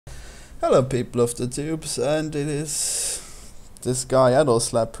Hello people of the tubes, and it is this guy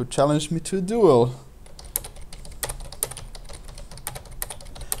Adolslap who challenged me to a duel.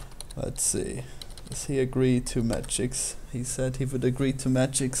 Let's see, does he agree to magicks? He said he would agree to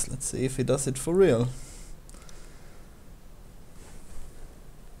magicks. Let's see if he does it for real.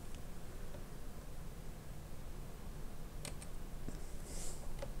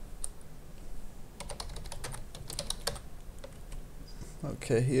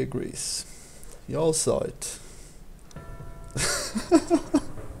 Okay, he agrees. He all saw it.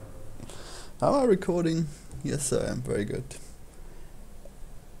 Am I recording? Yes, I am. Very good.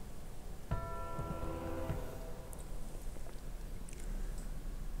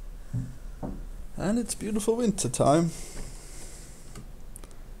 And it's beautiful winter time.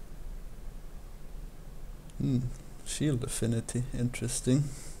 Shield affinity, interesting.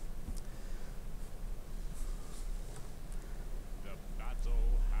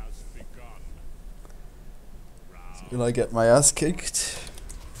 Will I get my ass kicked?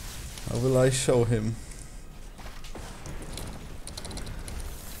 Or will I show him?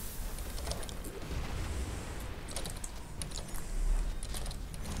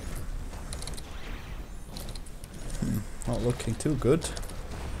 Not looking too good.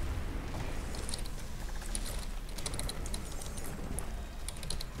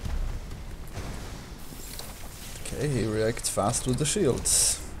 Okay, he reacts fast with the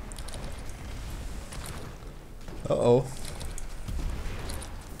shields. Uh-oh.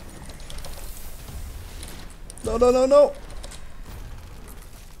 No, no, no, no!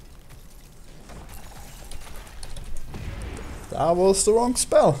 That was the wrong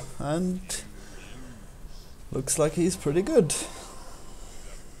spell, and looks like he's pretty good.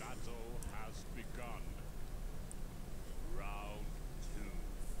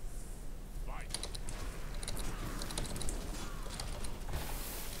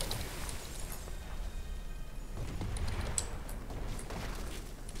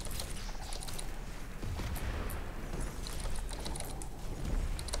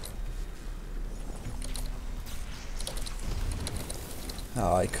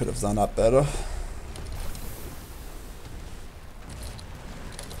 Oh, I could have done that better.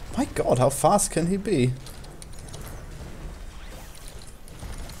 My god, how fast can he be?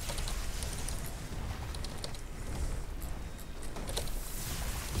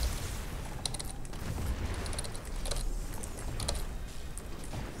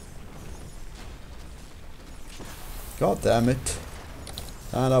 God damn it.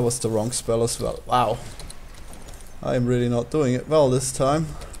 And that was the wrong spell as well. Wow. I'm really not doing it well this time.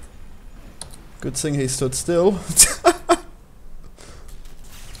 Good thing he stood still.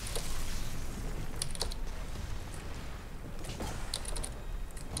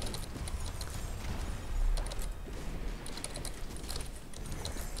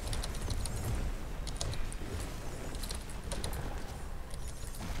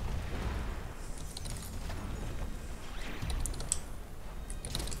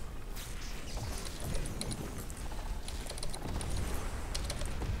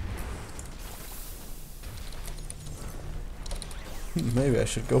 Maybe I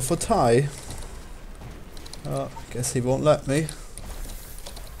should go for tie. Guess he won't let me.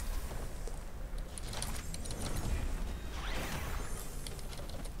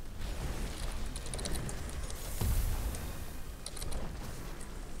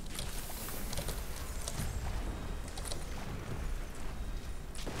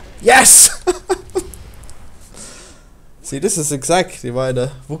 Yes! See, this is exactly why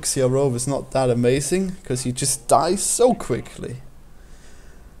the Wuxia robe is not that amazing, because he just dies so quickly.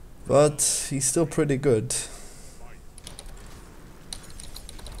 But he's still pretty good.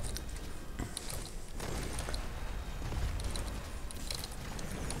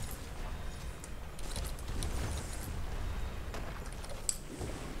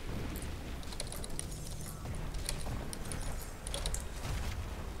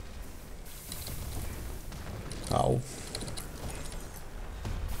 Ow.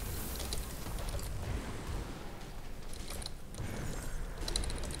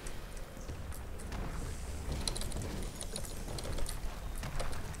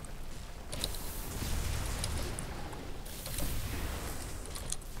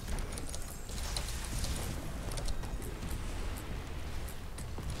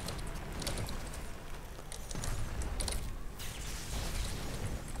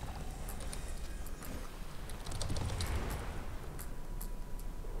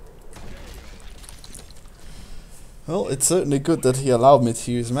 Well, it's certainly good that he allowed me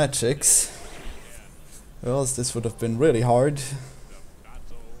to use magics, or else this would have been really hard.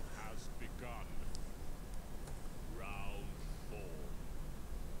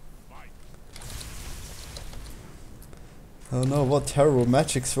 Oh no, what terrible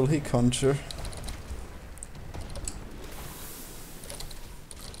magics will he conjure?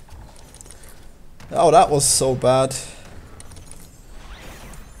 Oh, that was so bad.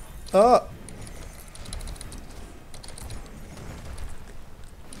 Ah!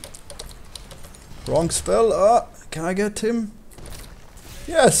 Wrong spell. Ah! Can I get him?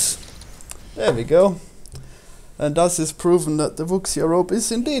 Yes! There we go. And thus is proven that the Wuxia rope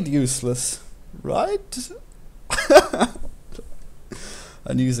is indeed useless. Right?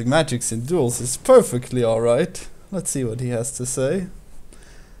 And using magics in duels is perfectly alright. Let's see what he has to say.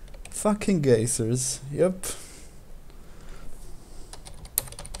 Fucking geysers. Yep.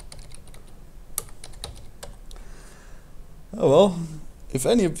 Oh well. If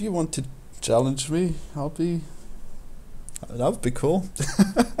any of you want to challenge me, I'll be... that would be cool.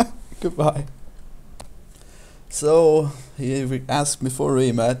 Goodbye. So, he asked me for a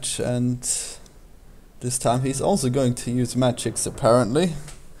rematch, and this time he's also going to use magics apparently.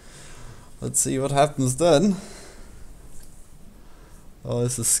 Let's see what happens then. Oh,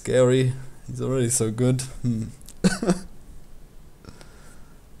 this is scary. He's already so good.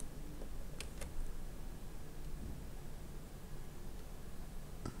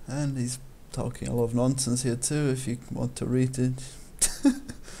 And he's talking a lot of nonsense here too, if you want to read it.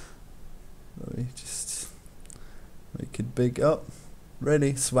 Let me just make it big up.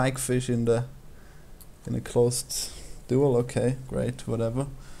 Ready, swagfish in a closed duel. Okay, great, whatever.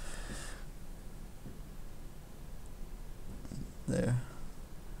 There.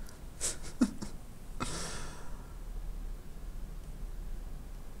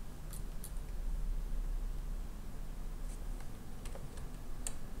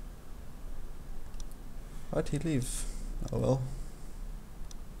 Why'd he leave? Oh well.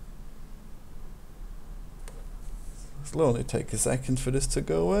 It'll only take a second for this to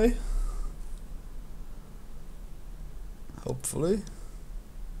go away. Hopefully.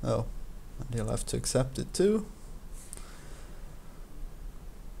 Oh, and he'll have to accept it too.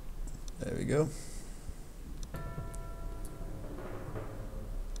 There we go.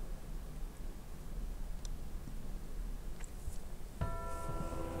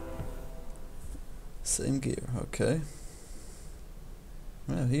 Same gear, okay.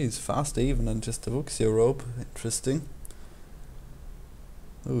 Well, he's faster even than just a Wuxia rope. Interesting.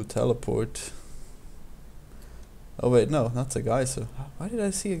 Ooh, teleport. Oh wait, no, that's a geyser. Why did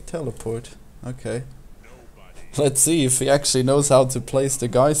I see a teleport? Okay. Let's see if he actually knows how to place the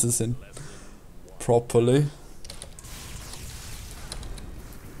geysers in properly.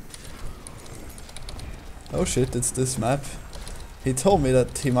 Oh shit, it's this map. He told me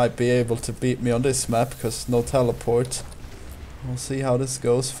that he might be able to beat me on this map because no teleport. We'll see how this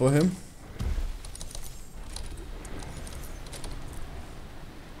goes for him.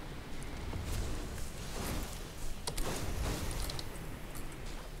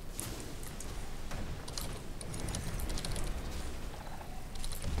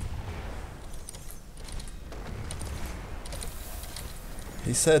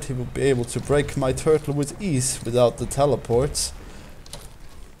 He said he would be able to break my turtle with ease without the teleports.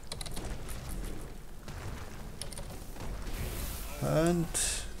 And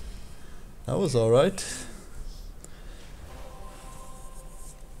that was alright.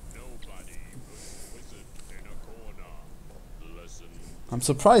 I'm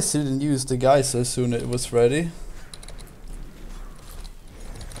surprised he didn't use the geyser as soon as it was ready.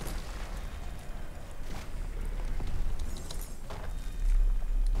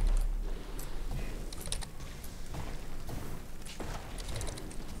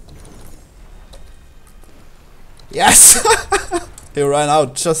 Yes! He ran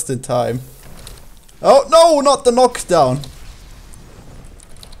out just in time. Oh no, not the knockdown.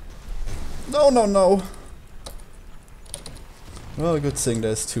 No, no, no. Well, good thing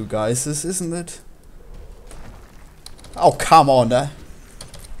there's two geysers, isn't it? Oh, come on.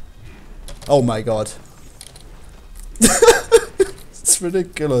 Oh my god. It's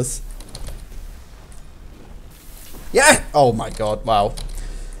ridiculous. Yeah! Oh my god, wow.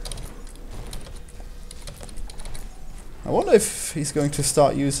 I wonder if he's going to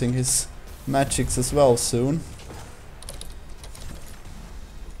start using his magics as well soon.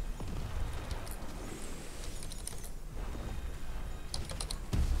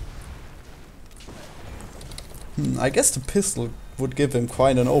 I guess the pistol would give him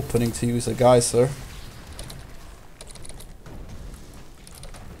quite an opening to use a geyser.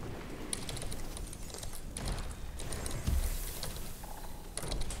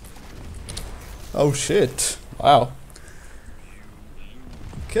 Oh shit, wow.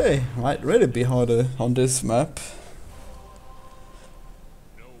 Okay, might really be harder on this map.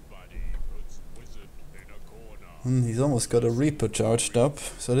 He's almost got a Reaper charged up,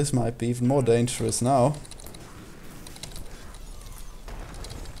 so this might be even more dangerous now.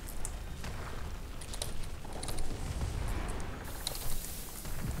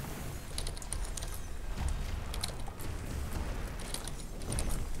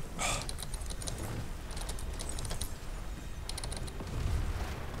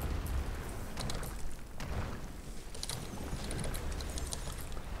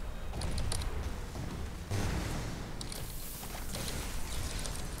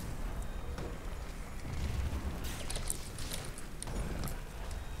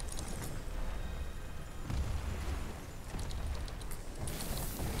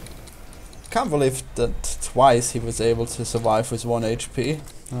 Can't believe that twice he was able to survive with 1 HP.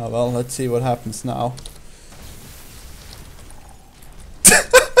 Oh well, let's see what happens now.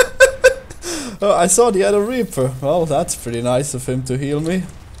 Oh, I saw the other Reaper. Well, that's pretty nice of him to heal me.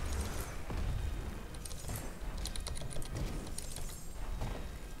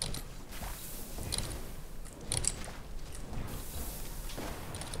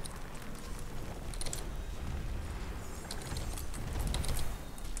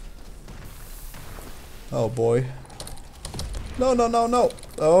 Oh boy. No, no, no, no.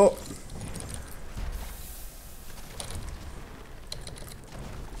 Oh.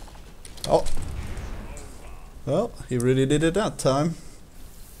 Oh. Well, he really did it that time.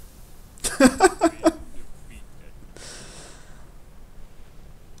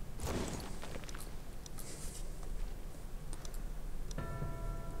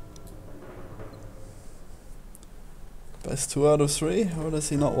 Best 2 out of 3, or does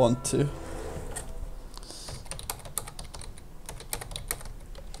he not want to?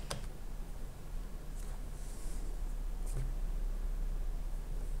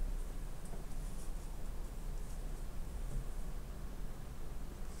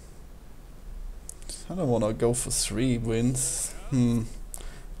 I don't want to go for 3 wins.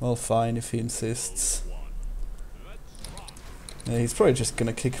 Well, fine if he insists. Yeah, he's probably just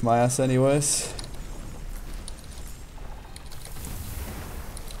gonna kick my ass anyways.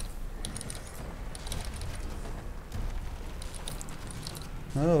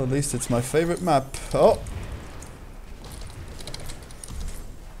 Oh, at least it's my favorite map. Oh!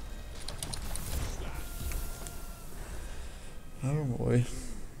 Oh boy.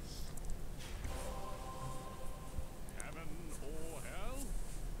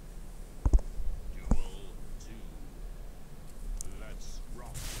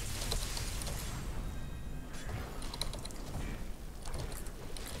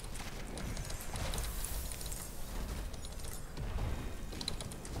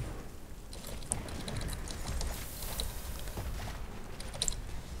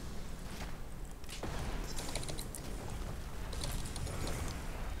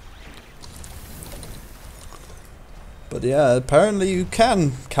 But yeah, apparently you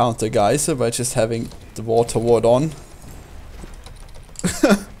can counter Geyser by just having the water ward on.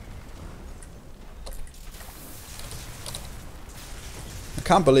 I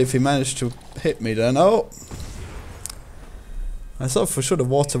can't believe he managed to hit me then. Oh! I thought for sure the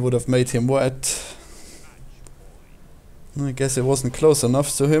water would have made him wet. I guess it wasn't close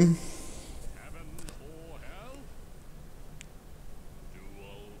enough to him.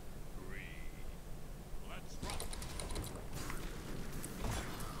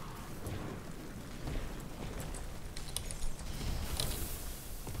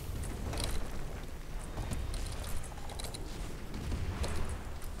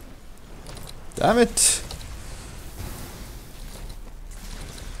 Damn it!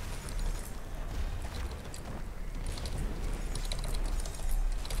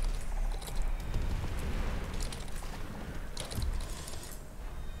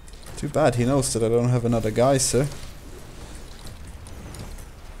 Too bad he knows that I don't have another Geyser.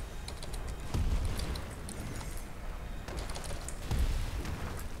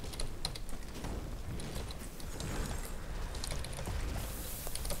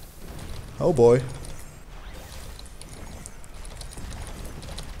 Oh boy.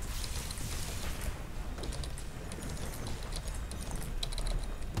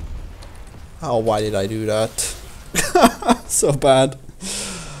 Oh, why did I do that? So bad.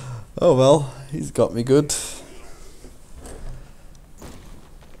 Oh well, he's got me good.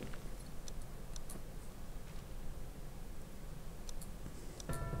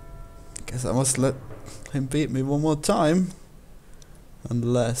 Guess I must let him beat me one more time.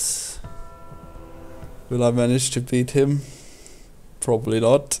 Unless... will I manage to beat him? Probably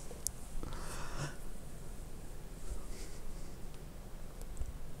not.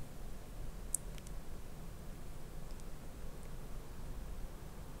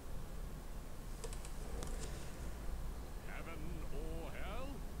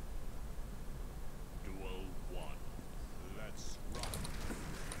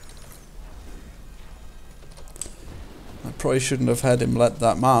 Probably shouldn't have had him let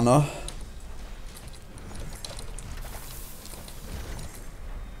that mana.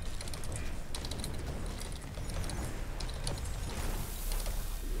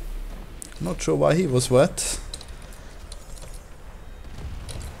 Not sure why he was wet.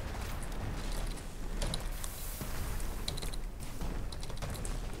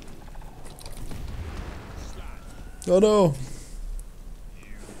 Oh no!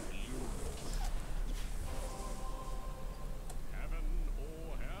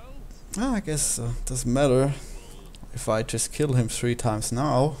 I guess doesn't matter if I just kill him 3 times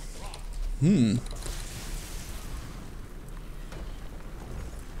now.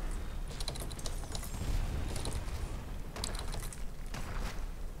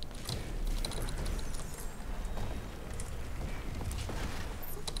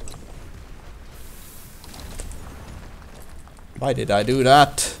 Why did I do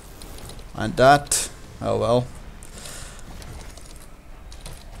that? And that? Oh well.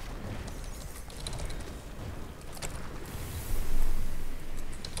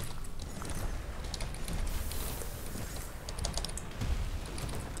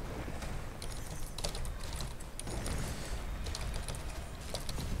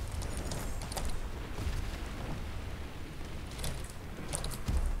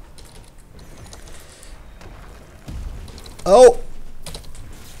 Oh!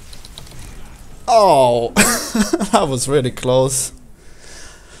 Oh! That was really close.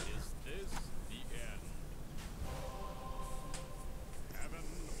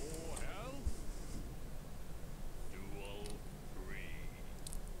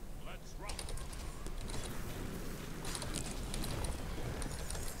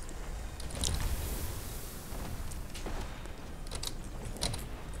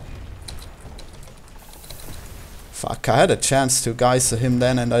 Fuck, I had a chance to geyser him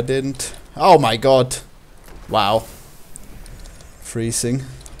then and I didn't. Oh my god. Wow. Freezing.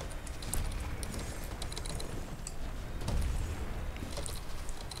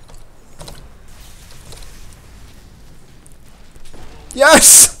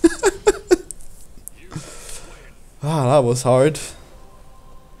 Yes! Ah, that was hard.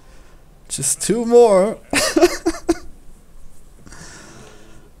 Just 2 more.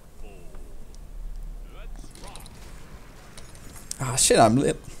 Ah shit, I'm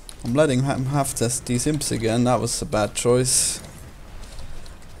letting him have these imps again. That was a bad choice.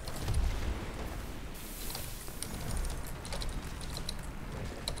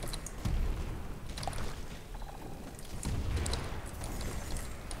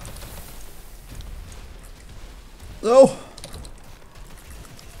 Oh!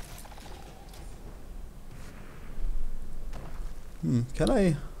 Can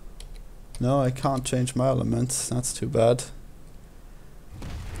I? No, I can't change my elements. That's too bad.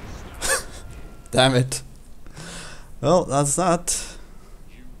 Damn it. Well, that's that.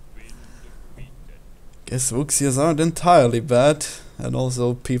 Guess Wuxias aren't entirely bad. And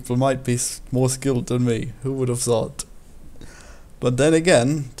also people might be more skilled than me. Who would have thought? But then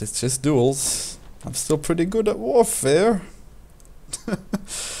again, it's just duels. I'm still pretty good at warfare.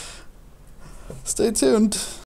 Stay tuned.